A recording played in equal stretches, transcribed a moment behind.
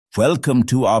Welcome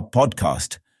to our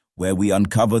podcast, where we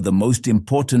uncover the most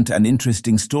important and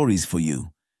interesting stories for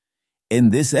you. In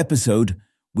this episode,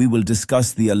 we will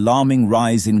discuss the alarming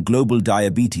rise in global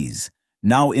diabetes,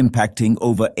 now impacting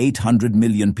over 800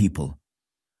 million people.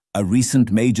 A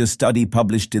recent major study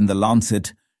published in the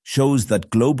Lancet shows that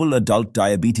global adult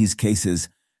diabetes cases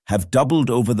have doubled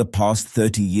over the past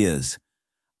 30 years,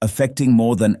 affecting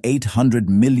more than 800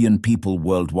 million people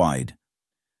worldwide.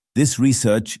 This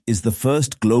research is the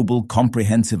first global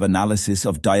comprehensive analysis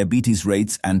of diabetes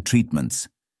rates and treatments.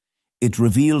 It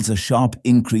reveals a sharp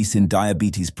increase in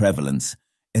diabetes prevalence,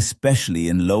 especially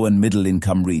in low and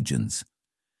middle-income regions.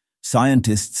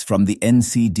 Scientists from the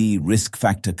NCD Risk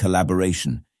Factor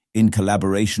Collaboration, in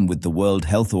collaboration with the World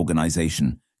Health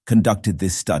Organization, conducted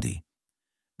this study.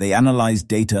 They analyzed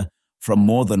data from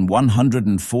more than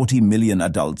 140 million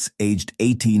adults aged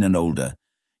 18 and older,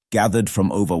 gathered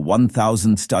from over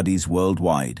 1,000 studies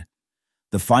worldwide.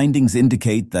 The findings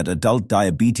indicate that adult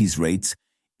diabetes rates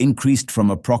increased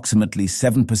from approximately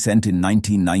 7% in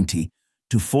 1990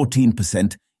 to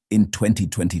 14% in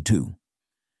 2022.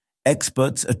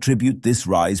 Experts attribute this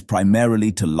rise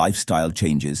primarily to lifestyle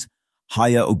changes,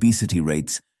 higher obesity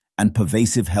rates, and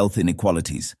pervasive health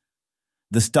inequalities.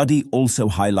 The study also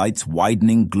highlights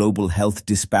widening global health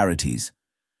disparities.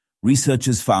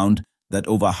 Researchers found that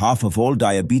over half of all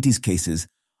diabetes cases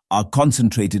are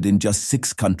concentrated in just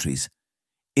 6 countries.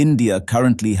 India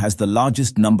currently has the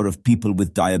largest number of people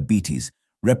with diabetes,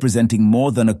 representing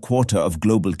more than a quarter of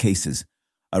global cases,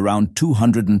 around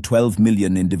 212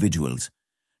 million individuals.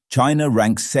 China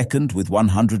ranks second with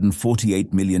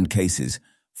 148 million cases,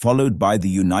 followed by the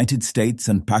United States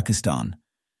and Pakistan.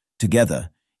 Together,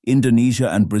 Indonesia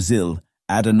and Brazil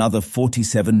add another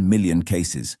 47 million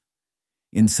cases.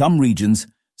 In some regions,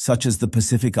 such as the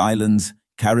Pacific Islands,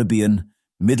 Caribbean,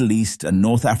 Middle East, and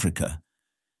North Africa,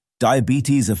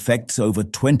 diabetes affects over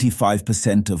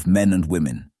 25% of men and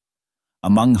women.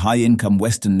 Among high-income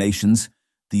Western nations,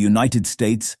 the United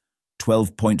States,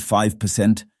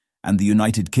 12.5%, and the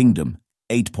United Kingdom,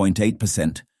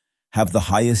 8.8%, have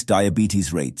the highest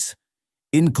diabetes rates.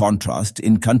 In contrast,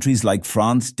 in countries like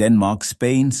France, Denmark,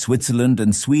 Spain, Switzerland,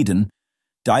 and Sweden,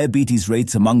 diabetes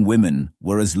rates among women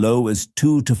were as low as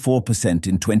 2 to 4%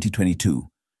 in 2022.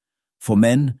 For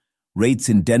men, rates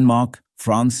in Denmark,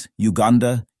 France,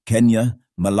 Uganda, Kenya,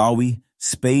 Malawi,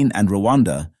 Spain, and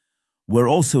Rwanda were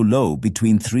also low,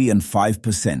 between 3 and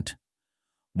 5%.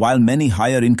 While many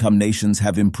higher-income nations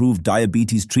have improved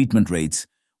diabetes treatment rates,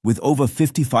 with over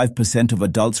 55% of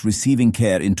adults receiving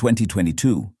care in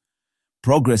 2022,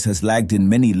 progress has lagged in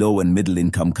many low- and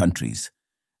middle-income countries.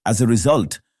 As a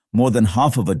result, more than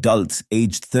half of adults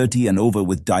aged 30 and over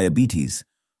with diabetes,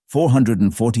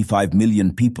 445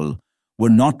 million people, were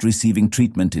not receiving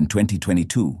treatment in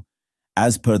 2022.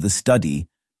 As per the study,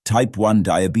 type 1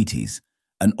 diabetes,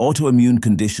 an autoimmune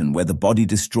condition where the body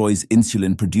destroys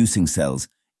insulin-producing cells,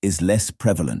 is less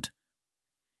prevalent.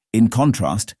 In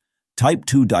contrast, type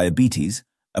 2 diabetes,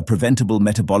 a preventable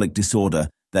metabolic disorder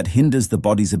that hinders the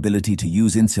body's ability to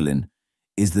use insulin,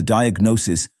 is the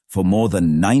diagnosis for more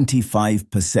than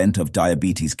 95% of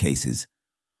diabetes cases.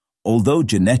 Although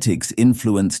genetics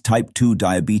influence type 2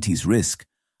 diabetes risk,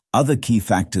 other key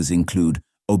factors include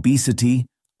obesity,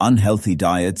 unhealthy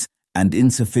diets, and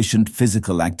insufficient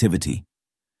physical activity.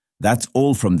 That's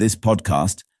all from this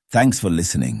podcast. Thanks for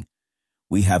listening.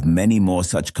 We have many more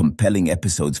such compelling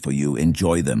episodes for you.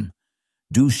 Enjoy them.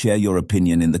 Do share your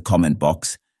opinion in the comment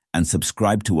box and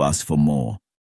subscribe to us for more.